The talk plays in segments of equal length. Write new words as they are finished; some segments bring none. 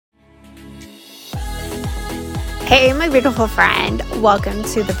Hey, my beautiful friend. Welcome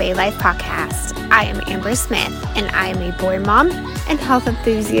to the Bay Life Podcast. I am Amber Smith, and I am a boy mom and health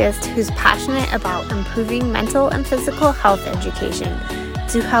enthusiast who's passionate about improving mental and physical health education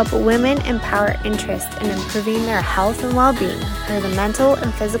to help women empower interest in improving their health and well-being through the mental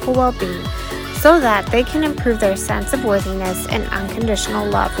and physical well-being so that they can improve their sense of worthiness and unconditional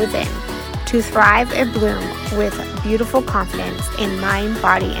love within to thrive and bloom with beautiful confidence in mind,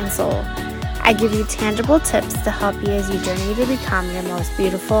 body, and soul. I give you tangible tips to help you as you journey to become your most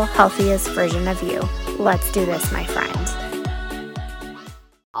beautiful, healthiest version of you. Let's do this, my friend.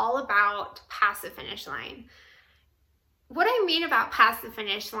 All about past the finish line. What I mean about past the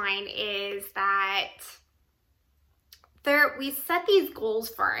finish line is that we set these goals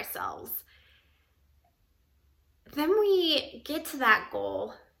for ourselves. Then we get to that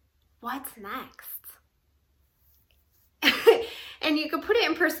goal. What's next? And you can put it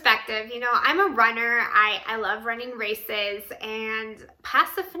in perspective. You know, I'm a runner. I love running races, and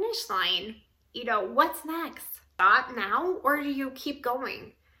past the finish line, you know, what's next? Stop now, or do you keep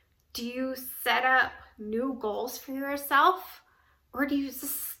going? Do you set up new goals for yourself, or do you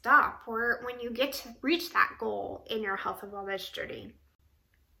just stop or when you get to reach that goal in your health and wellness journey?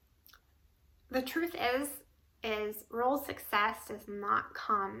 The truth is real success does not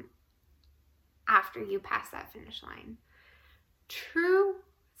come after you pass that finish line. True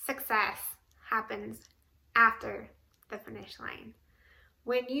success happens after the finish line.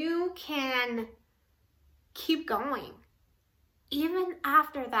 When you can keep going, even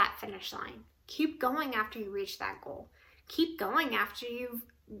after that finish line, keep going after you reach that goal. Keep going after you've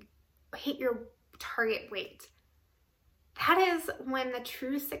hit your target weight. That is when the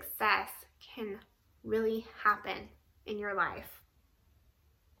true success can really happen in your life.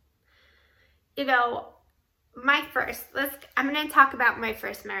 You know, I'm going to talk about my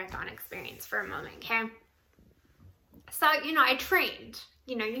first marathon experience for a moment, okay? So, you know, I trained.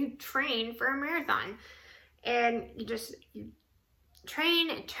 You know, you train for a marathon, and you train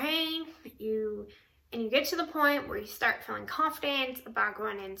and train, and you get to the point where you start feeling confident about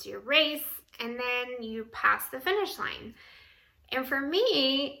going into your race, and then you pass the finish line. And for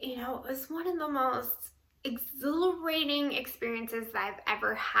me, you know, it was one of the most exhilarating experiences that I've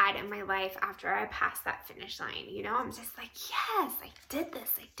ever had in my life after I passed that finish line. You know, I'm just like, yes, I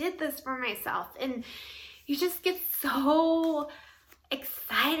did this for myself. And you just get so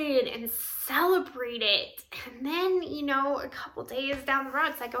excited and celebrate it. And then, you know, a couple days down the road,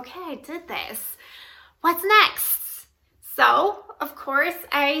 it's like, okay, I did this. What's next? So, of course,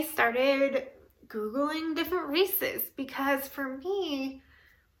 I started Googling different races because for me,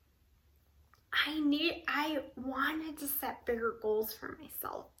 I wanted to set bigger goals for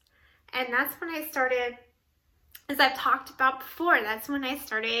myself. And that's when I started, as I've talked about before, that's when I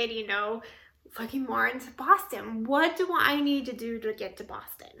started, you know, looking more into Boston. What do I need to do to get to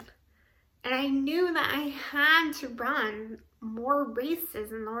Boston? And I knew that I had to run more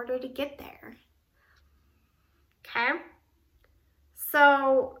races in order to get there. Okay?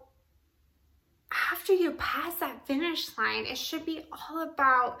 So after you pass that finish line, it should be all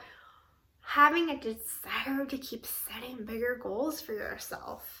about having a desire to keep setting bigger goals for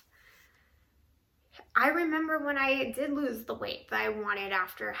yourself. I remember when I did lose the weight that I wanted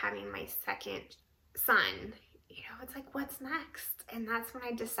after having my second son, you know, it's like, what's next? And that's when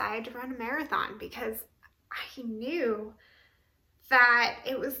I decided to run a marathon because I knew that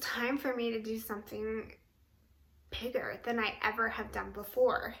it was time for me to do something bigger than I ever have done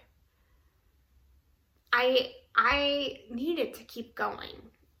before. I needed to keep going.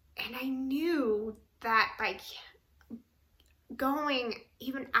 And I knew that by going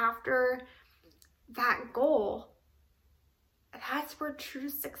even after that goal, that's where true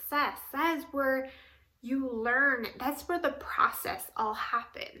success, that is where you learn, that's where the process all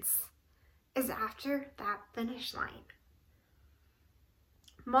happens, is after that finish line.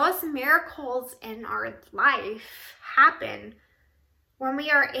 Most miracles in our life happen when we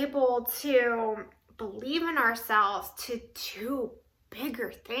are able to believe in ourselves to do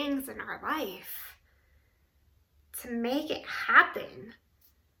bigger things in our life, to make it happen,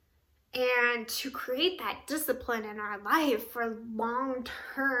 and to create that discipline in our life for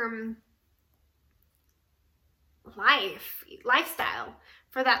long-term lifestyle,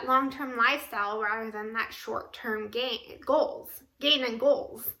 for that long-term lifestyle rather than that short-term gain and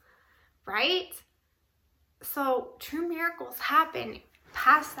goals, right? So true miracles happen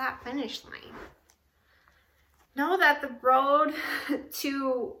past that finish line. Know that the road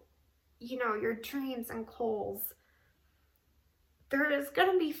to, you know, your dreams and goals, there is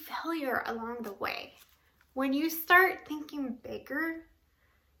going to be failure along the way. When you start thinking bigger,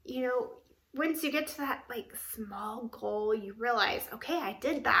 you know, once you get to that like small goal, you realize, okay, I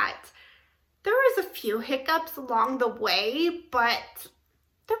did that. There was a few hiccups along the way, but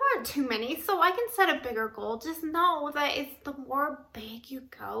there weren't too many, so I can set a bigger goal. Just know that it's the more big you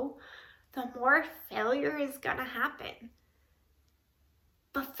go, the more failure is gonna happen.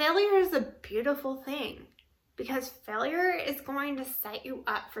 But failure is a beautiful thing because failure is going to set you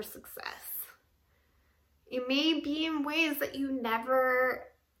up for success. It may be in ways that you never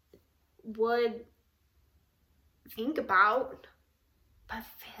would think about, but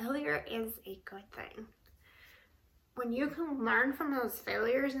failure is a good thing. When you can learn from those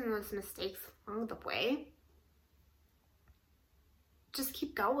failures and those mistakes along the way, just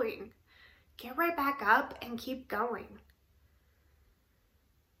keep going. Get right back up and keep going.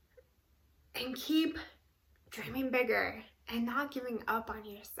 And keep dreaming bigger and not giving up on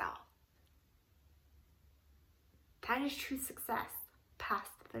yourself. That is true success past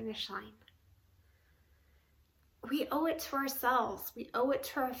the finish line. We owe it to ourselves. We owe it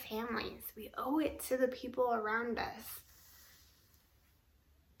to our families. We owe it to the people around us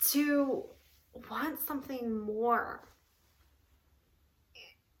to want something more.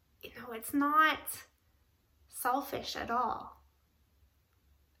 You know, it's not selfish at all.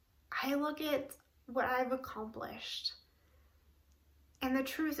 I look at what I've accomplished. And the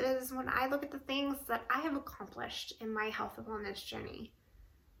truth is, when I look at the things that I have accomplished in my health and wellness journey,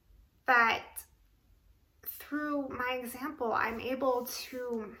 that through my example, I'm able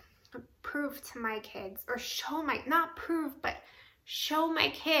to prove to my kids, or show my, not prove, but show my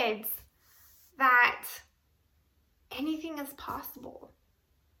kids that anything is possible.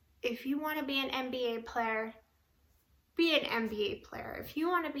 If you want to be an NBA player, be an NBA player. If you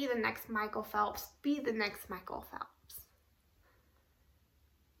want to be the next Michael Phelps, be the next Michael Phelps.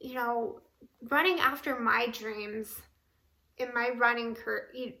 You know, running after my dreams in my running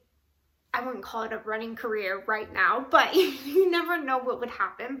career, I wouldn't call it a running career right now, but you never know what would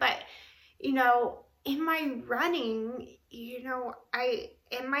happen. But, you know, in my running, you know,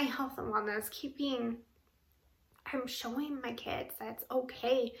 in my health and wellness, I'm showing my kids that it's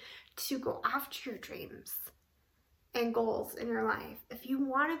okay to go after your dreams and goals in your life. If you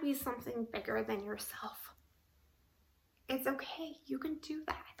want to be something bigger than yourself, it's okay. You can do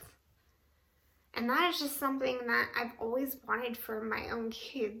that. And that is just something that I've always wanted for my own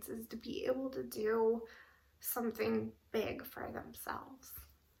kids, is to be able to do something big for themselves.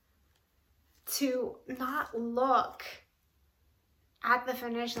 To not look at the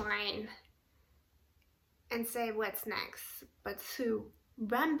finish line and say, what's next? But to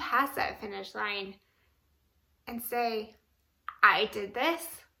run past that finish line and say, I did this,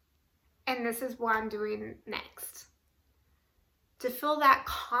 and this is what I'm doing next. To feel that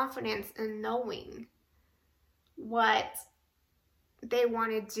confidence in knowing what they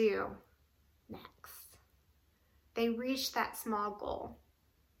want to do next. They reach that small goal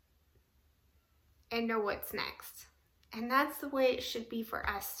and know what's next. And that's the way it should be for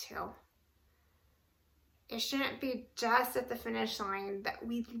us too. It shouldn't be just at the finish line that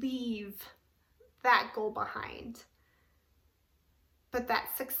we leave that goal behind. But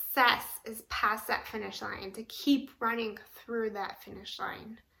that success is past that finish line, to keep running through that finish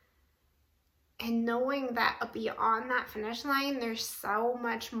line. And knowing that beyond that finish line, there's so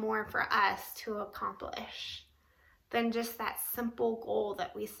much more for us to accomplish than just that simple goal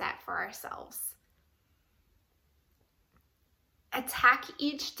that we set for ourselves. Attack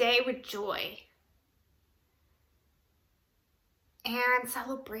each day with joy and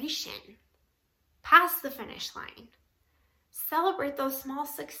celebration past the finish line. Celebrate those small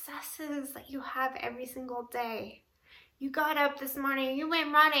successes that you have every single day. You got up this morning, you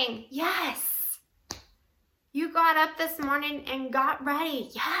went running. Yes. You got up this morning and got ready.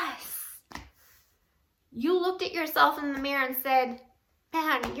 Yes. You looked at yourself in the mirror and said,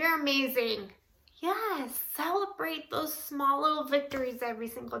 man, you're amazing. Yes. Celebrate those small little victories every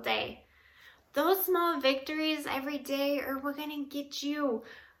single day. Those small victories every day are what going to get you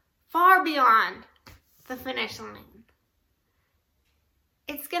far beyond the finish line.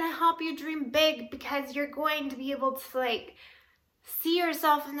 It's going to help you dream big, because you're going to be able to see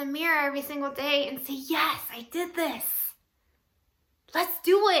yourself in the mirror every single day and say, yes, I did this. Let's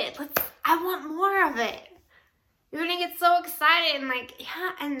do it. I want more of it. You're going to get so excited and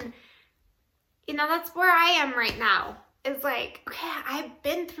yeah. And that's where I am right now. It's okay, I've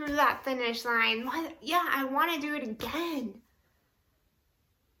been through that finish line. Yeah, I want to do it again.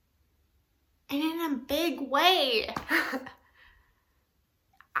 And in a big way.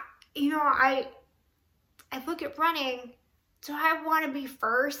 I look at running. Do I want to be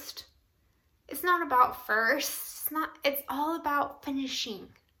first? It's not about first. It's all about finishing.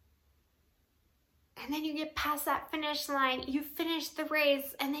 And then you get past that finish line, you finish the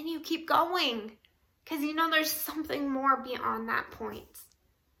race, and then you keep going. Because you know there's something more beyond that point.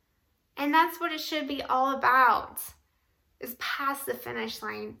 And that's what it should be all about, is past the finish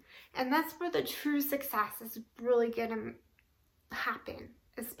line. And that's where the true success is really going to happen,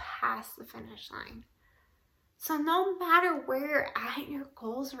 is past the finish line. So no matter where you're at your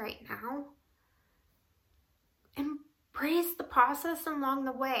goals right now, embrace the process along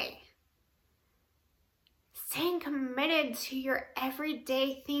the way. Staying committed to your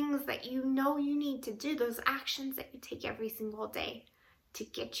everyday things that you know you need to do, those actions that you take every single day to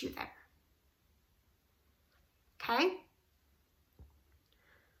get you there. Okay?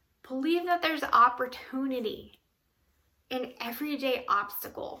 Believe that there's opportunity in everyday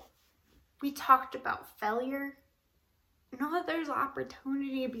obstacle. We talked about failure. Know that there's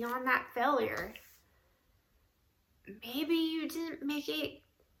opportunity beyond that failure. Maybe you didn't make it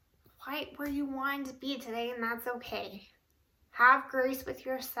quite where you wanted to be today, and that's okay. Have grace with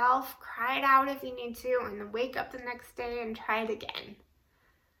yourself, cry it out if you need to, and then wake up the next day and try it again.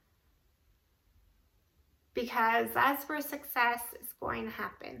 Because that's where success is going to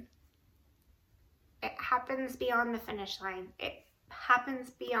happen. It happens beyond the finish line. It happens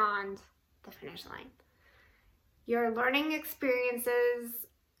beyond the finish line. Your learning experiences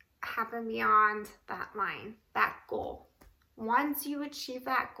happen beyond that line, that goal. Once you achieve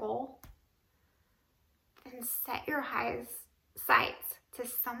that goal, then set your sights to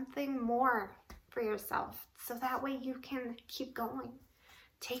something more for yourself, so that way you can keep going,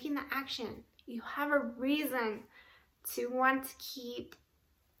 taking the action. You have a reason to want to keep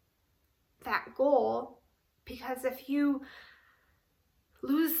that goal, because if you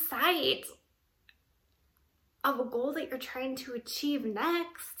lose sight of a goal that you're trying to achieve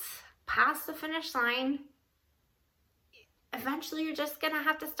next, past the finish line, eventually you're just gonna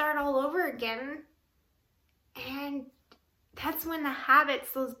have to start all over again. And that's when the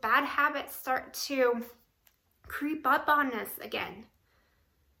habits, those bad habits, start to creep up on us again.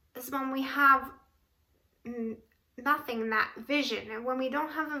 This is when we have nothing, that vision. And when we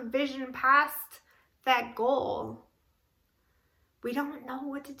don't have a vision past that goal, we don't know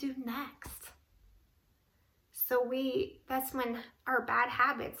what to do next. So that's when our bad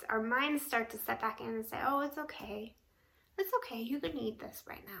habits, our minds start to step back in and say, oh, it's okay. It's okay, you can eat this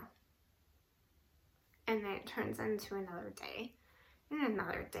right now. And then it turns into another day and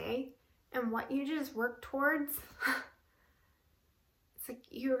another day. And what you just worked towards, it's like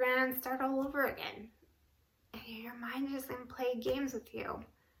you're going to start all over again. And your mind is going to play games with you.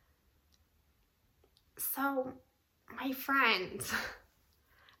 So, my friends,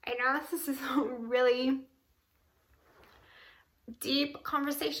 I know this is a really deep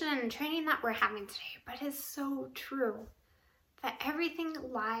conversation and training that we're having today, but it's so true that everything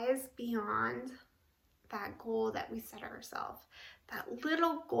lies beyond that goal that we set ourselves. That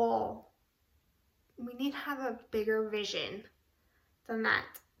little goal, we need to have a bigger vision than that,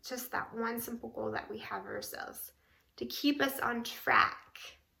 just that one simple goal that we have ourselves to keep us on track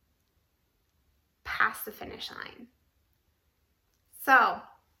past the finish line. So,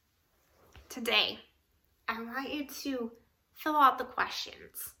 today, I want you to fill out the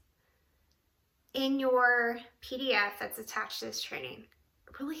questions in your PDF that's attached to this training.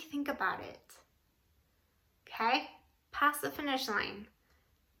 Really think about it. Okay? Past the finish line.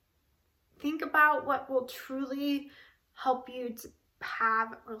 Think about what will truly help you to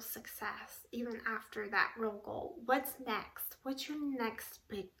have real success even after that real goal. What's next? What's your next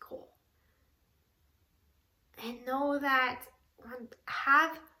big goal? And know that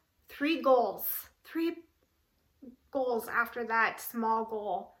have 3 goals after that small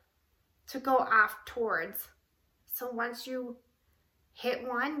goal to go after towards. So once you hit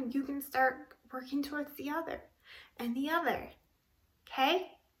one, you can start working towards the other and the other. Okay?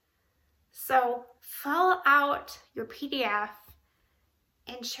 So fill out your PDF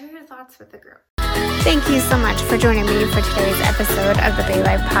and share your thoughts with the group. Thank you so much for joining me for today's episode of the Bay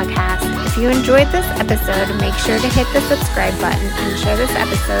Life Podcast. If you enjoyed this episode, make sure to hit the subscribe button and share this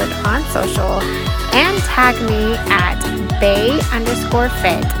episode on social and tag me at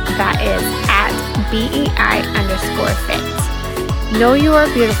Bay_fit. That is at BEI_fit. Know you are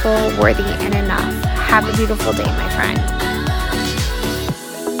beautiful, worthy, and enough. Have a beautiful day, my friend.